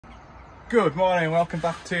Good morning, welcome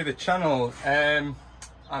back to the channel. I'm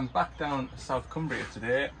back down South Cumbria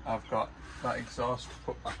today. I've got that exhaust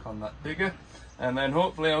put back on that digger, and then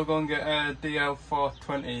hopefully I'll go and get a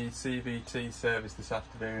DL420 CVT service this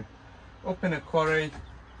afternoon. Up in a quarry,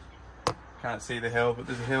 can't see the hill, but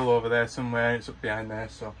there's a hill over there somewhere, it's up behind there,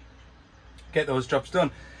 so get those jobs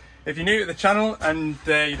done. If you're new to the channel and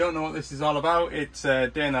you don't know what this is all about, it's a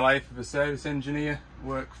day in the life of a service engineer.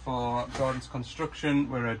 Work for Gordon's Construction.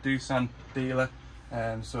 We're a Doosan dealer,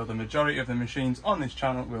 so the majority of the machines on this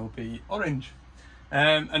channel will be orange.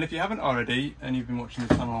 And if you haven't already and you've been watching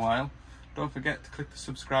the channel a while, don't forget to click the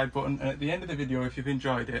subscribe button, and at the end of the video, if you've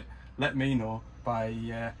enjoyed it, let me know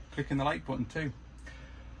by clicking the like button too.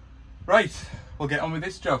 Right, we'll get on with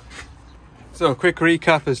this job. So a quick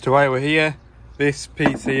recap as to why we're here. This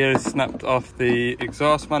piece here is snapped off the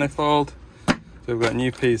exhaust manifold, so we've got a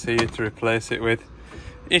new piece here to replace it with.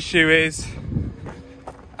 Issue is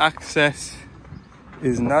access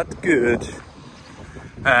is not good.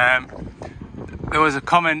 There was a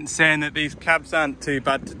comment saying that these cabs aren't too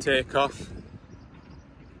bad to take off,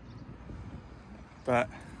 but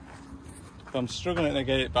if I'm struggling to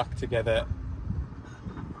get it back together,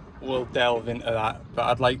 we'll delve into that. But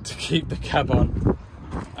I'd like to keep the cab on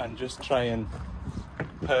and just try and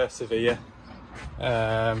persevere.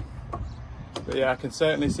 But yeah, I can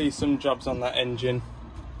certainly see some jobs on that engine.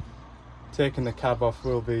 Taking the cab off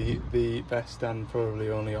will be the best and probably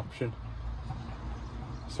only option.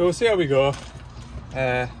 So we'll see how we go.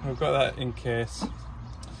 I've got that in case.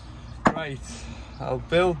 Right, I'll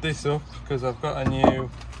build this up because I've got a new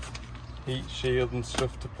heat shield and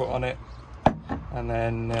stuff to put on it, and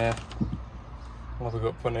then I'll have a go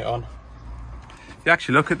at putting it on. If you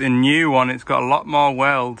actually look at the new one, it's got a lot more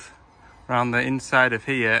weld around the inside of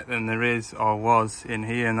here than there is or was in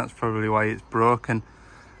here, and that's probably why it's broken.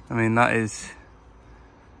 I mean, that is,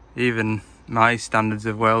 even my standards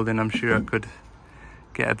of welding, I'm sure I could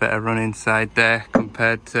get a better run inside there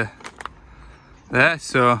compared to there,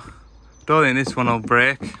 so don't think this one will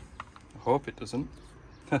break. I hope it doesn't.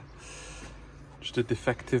 Just a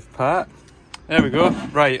defective part. There we go.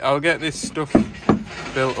 Right, I'll get this stuff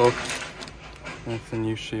built up. That's a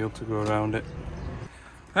new shield to go around it.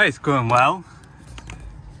 Right, it's going well.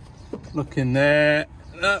 Looking there.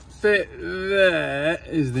 That bit there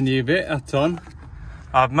is the new bit, that's on.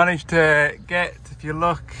 I've managed to get, if you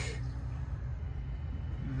look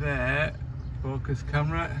there, focus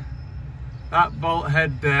camera, that bolt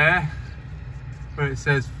head there, where it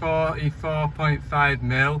says 44.5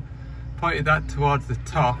 mil, pointed that towards the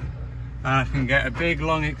top, and I can get a big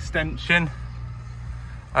long extension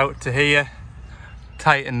out to here,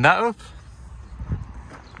 tighten that up.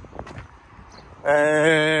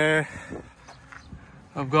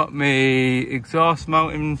 I've got my exhaust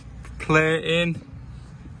mounting plate in,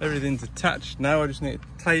 everything's attached now. I just need to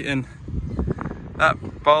tighten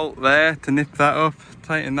that bolt there to nip that up,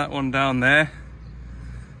 tighten that one down there.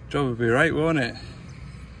 Job will be right, won't it?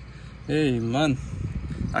 Hey man,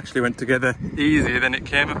 actually went together easier than it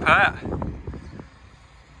came apart.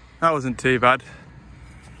 That wasn't too bad.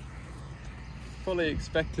 Fully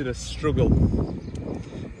expected a struggle,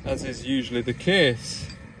 as is usually the case.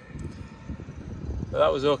 But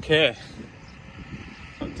that was okay.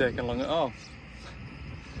 Not taking long at all.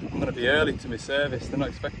 I'm going to be early to my service. They're not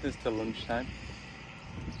expecting us till lunchtime.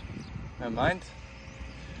 Never mind.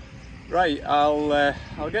 Right, I'll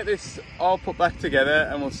get this all put back together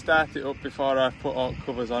and we'll start it up before I put all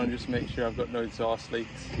covers on and just make sure I've got no exhaust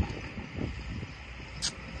leaks.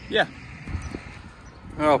 Yeah.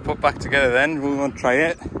 I'll put back together then. We're going to try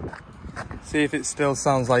it. See if it still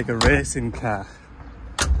sounds like a racing car.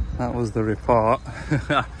 That was the report.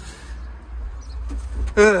 Turn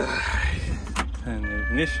the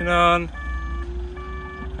ignition on,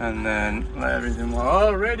 and then let everything work.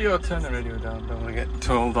 Oh, radio, turn the radio down. Don't want to get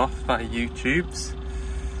told off by YouTubes.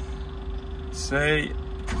 See,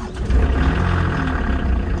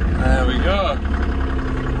 there we go.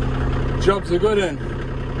 Job's a good one.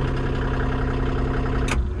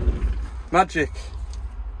 Magic.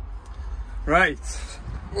 Right.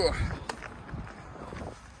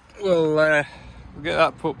 We'll get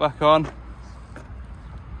that put back on.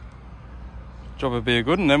 Job will be a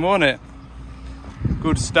good one then, won't it?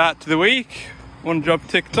 Good start to the week. One job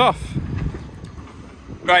ticked off.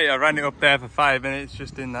 Right, I ran it up there for 5 minutes,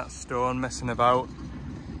 just in that stone, messing about.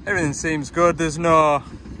 Everything seems good. There's no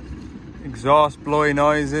exhaust blowing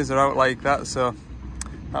noises or out like that, so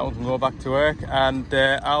that one can go back to work. And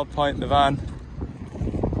I'll point the van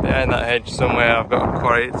behind that hedge somewhere. I've got a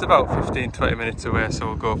quarry. It's about 15-20 minutes away, so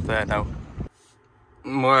we'll go up there now.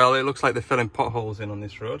 Well, it looks like they're filling potholes in on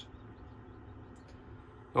this road.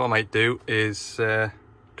 What I might do is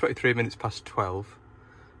 23 minutes past 12.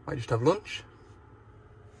 Might just have lunch.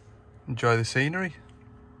 Enjoy the scenery.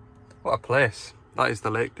 What a place. That is the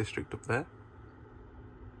Lake District up there.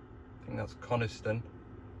 I think that's Coniston.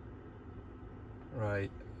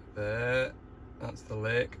 Right there. That's the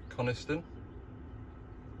lake, Coniston.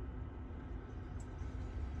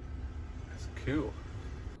 That's cool.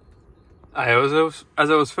 As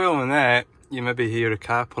I was filming there, you maybe hear a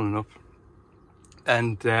car pulling up.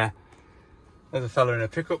 And there's a fella in a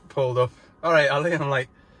pickup pulled up. Alright, Ali, I'm like,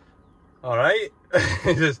 alright.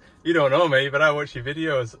 He says, you don't know me, but I watch your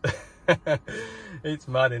videos. It's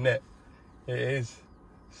mad, isn't it? It is.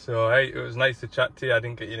 So, hey, it was nice to chat to you. I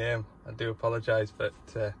didn't get your name. I do apologise, but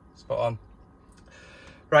spot on.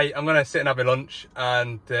 Right, I'm going to sit and have my lunch,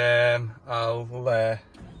 and I'm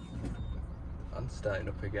starting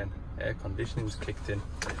up again. Air conditioning's kicked in.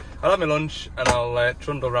 I'll have my lunch and I'll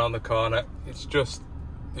trundle around the corner. It's just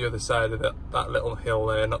the other side of that little hill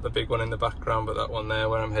there, not the big one in the background, but that one there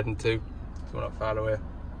where I'm heading to. So we're not far away.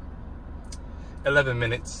 11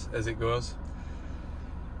 minutes as it goes.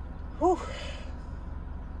 Whew.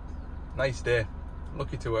 Nice day.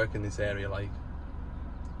 Lucky to work in this area, like.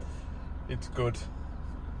 It's good.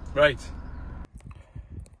 Right.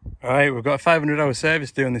 Alright, we've got a 500-hour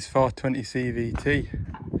service doing this 420 CVT.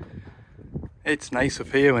 It's nice up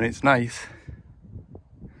here when it's nice.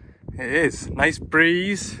 It is. Nice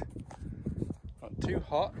breeze. Not too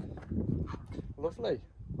hot. Lovely.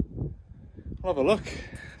 We'll have a look.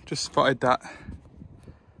 Just spotted that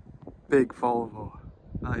big Volvo.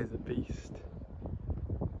 That is a beast.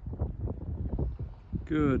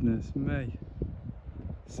 Goodness me.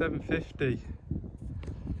 750.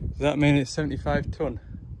 Does that mean it's 75 tonne?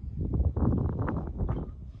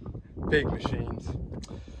 Big machines.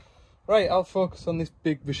 Right, I'll focus on this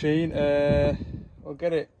big machine. I'll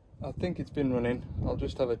get it. I think it's been running. I'll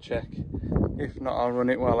just have a check. If not, I'll run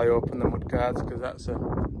it while I open the mudguards, because that's a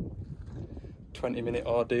 20-minute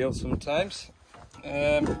ordeal sometimes.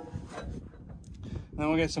 Then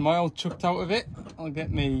we'll get some oil chucked out of it. I'll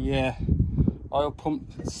get my oil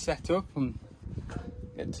pump set up and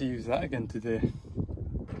get to use that again today.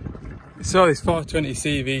 So this 420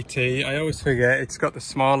 CVT, I always forget it's got the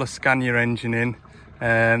smaller Scania engine in.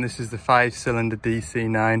 This is the 5-cylinder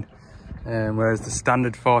DC9, whereas the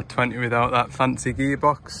standard 420 without that fancy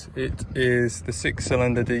gearbox, it is the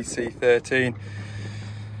 6-cylinder DC13.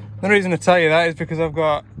 The reason I tell you that is because I've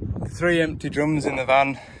got 3 empty drums in the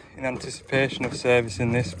van in anticipation of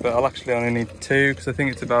servicing this, but I'll actually only need 2 because I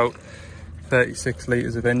think it's about 36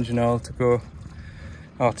 litres of engine oil to go,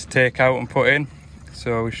 or to take out and put in.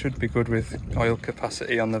 So we should be good with oil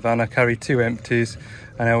capacity on the van. I carry 2 empties,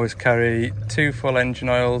 and I always carry 2 full engine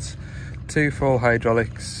oils, 2 full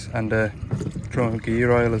hydraulics, and a drum of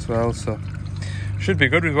gear oil as well. So should be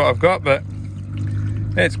good with what I've got, but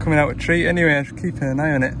it's coming out a treat anyway. I'm just keeping an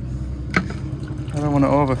eye on it. I don't want to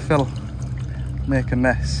overfill, make a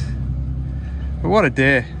mess. But what a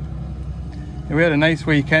day. We had a nice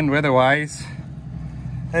weekend weather-wise.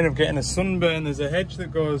 Ended up getting a sunburn. There's a hedge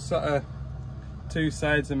that goes sort of 2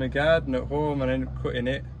 sides of my garden at home, and I ended up cutting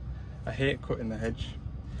it. I hate cutting the hedge.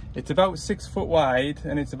 It's about 6 foot wide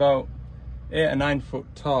and it's about 8 or 9 foot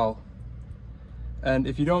tall. And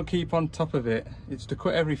if you don't keep on top of it, it's to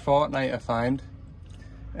cut every fortnight, I find.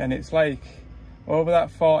 And it's like, over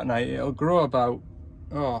that fortnight, it'll grow about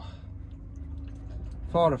 4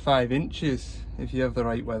 or 5 inches if you have the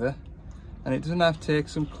right weather. And it doesn't have to take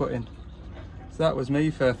some cutting. So that was me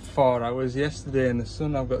for 4 hours yesterday in the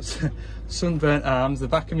sun. I've got sunburnt arms, the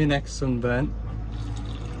back of my neck's sunburnt.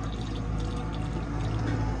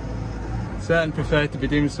 Certainly prefer to be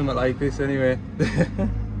doing something like this anyway.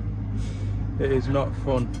 It is not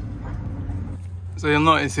fun. So you'll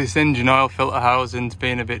notice this engine oil filter housing's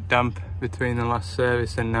been a bit damp between the last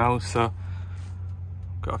service and now, so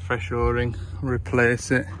got a fresh O-ring,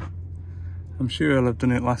 replace it. I'm sure I'll have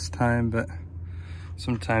done it last time, but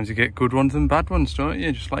sometimes you get good ones and bad ones, don't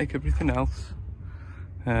you? Just like everything else.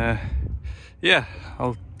 Yeah,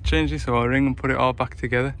 I'll change this O-ring and put it all back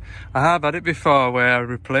together. I have had it before where I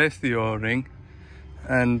replaced the O-ring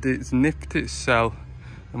and it's nipped itself,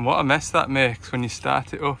 and what a mess that makes when you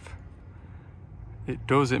start it up. It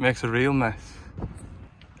does, it makes a real mess.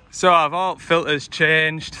 So I've all filters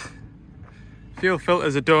changed, fuel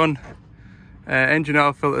filters are done, engine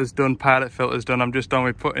oil filters done, pilot filters done. I'm just done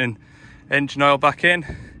with putting engine oil back in,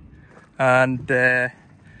 and yeah,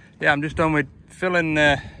 I'm just done with filling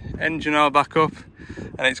the engine oil back up,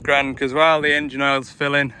 and it's grand because while the engine oil's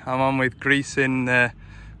filling, I'm on with greasing the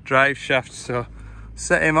drive shaft. So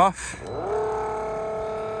set him off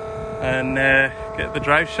and get the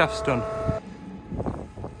drive shafts done.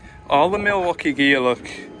 all the Milwaukee gear, look.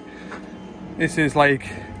 This is like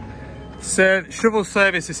shovel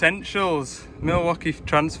service essentials, Milwaukee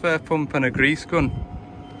transfer pump and a grease gun.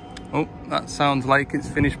 Oh, that sounds like it's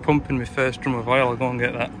finished pumping my first drum of oil. I'll go and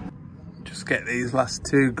get that. Just get these last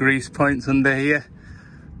two grease points under here.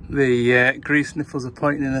 The grease nipples are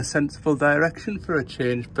pointing in a sensible direction for a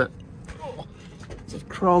change, but as I've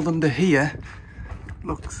crawled under here,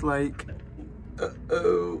 looks like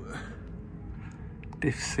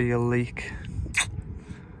diff seal leak.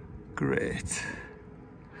 Great.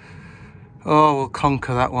 Oh, we'll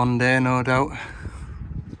conquer that one day, no doubt.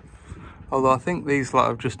 Although I think these lot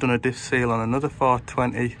have just done a diff seal on another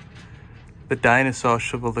 420. The dinosaur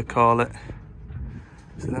shovel, they call it.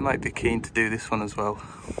 So they might be keen to do this one as well.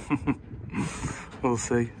 We'll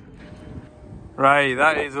see. Right,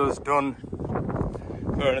 that is us done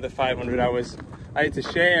for another 500 hours. It's a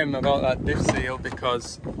shame about that diff seal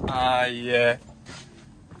because the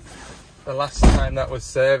last time that was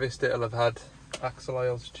serviced, it'll have had axle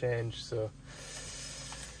oils changed. So,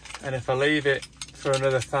 and if I leave it for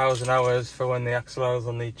another 1,000 hours for when the axle oils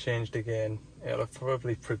will need changed again, it'll have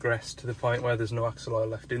probably progressed to the point where there's no axle oil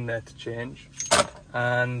left in there to change,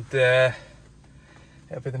 and it'll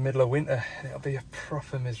be the middle of winter and it'll be a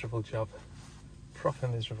proper miserable job.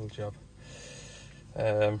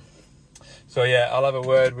 So yeah, I'll have a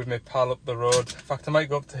word with my pal up the road. In fact, I might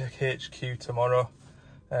go up to HQ tomorrow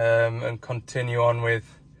and continue on with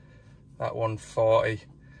that 140.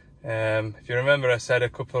 If you remember, I said a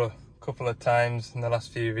couple of times in the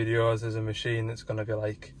last few videos, there's a machine that's going to be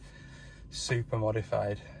like super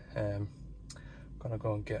modified. I'm gonna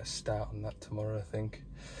go and get a start on that tomorrow, I think.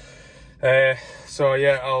 So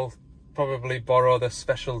yeah, I'll probably borrow the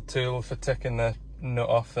special tool for taking the nut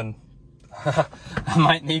off, and I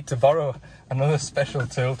might need to borrow another special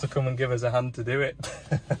tool to come and give us a hand to do it.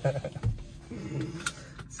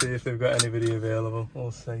 See if they've got anybody available,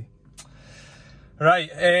 we'll see. Right,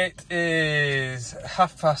 it is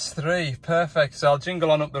 3:30, perfect. So I'll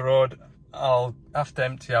jingle on up the road. I'll have to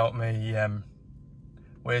empty out my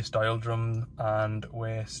waste oil drum and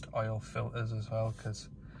waste oil filters as well, because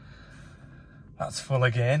that's full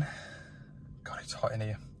again. God, it's hot in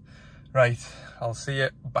here. Right, I'll see you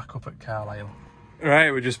back up at Carlisle.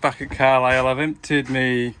 Right, we're just back at Carlisle. I've emptied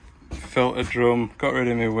my filter drum, got rid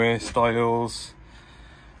of my waste oils.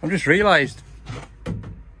 I've just realised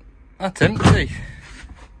that's empty.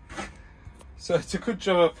 So it's a good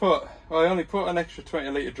job I only put an extra 20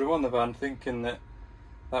 litre drum on the van, thinking that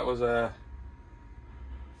was a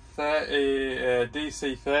 30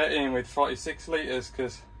 DC 13 with 46 litres,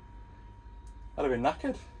 because I'd have been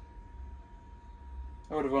knackered.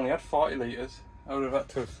 I would have only had 40 litres. I would have had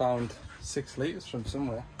to have found 6 litres from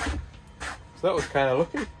somewhere. So that was kind of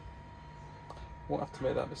lucky. Won't have to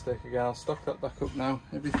make that mistake again. I'll stock that back up now.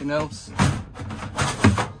 Everything else.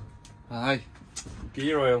 Aye,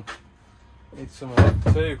 gear oil. Need some of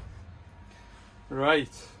that too.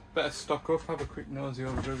 Right, better stock up, have a quick nosy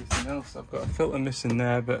over everything else. I've got a filter missing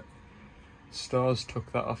there, but stores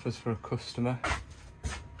took that off us for a customer. I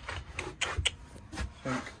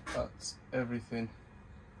think that's everything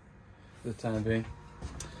for the time being.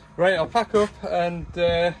 Right, I'll pack up and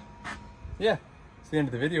yeah, it's the end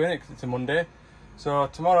of the video, isn't it? 'Cause it's a Monday. So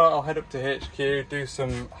tomorrow I'll head up to HQ, do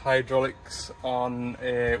some hydraulics on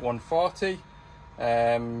a 140,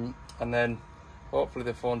 and then hopefully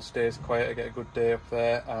the phone stays quiet. I get a good day up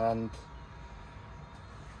there and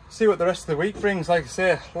see what the rest of the week brings. Like I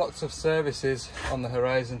say, lots of services on the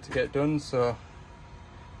horizon to get done, so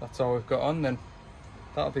that's all we've got on then.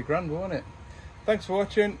 That'll be grand, won't it? Thanks for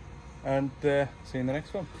watching, and see you in the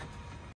next one.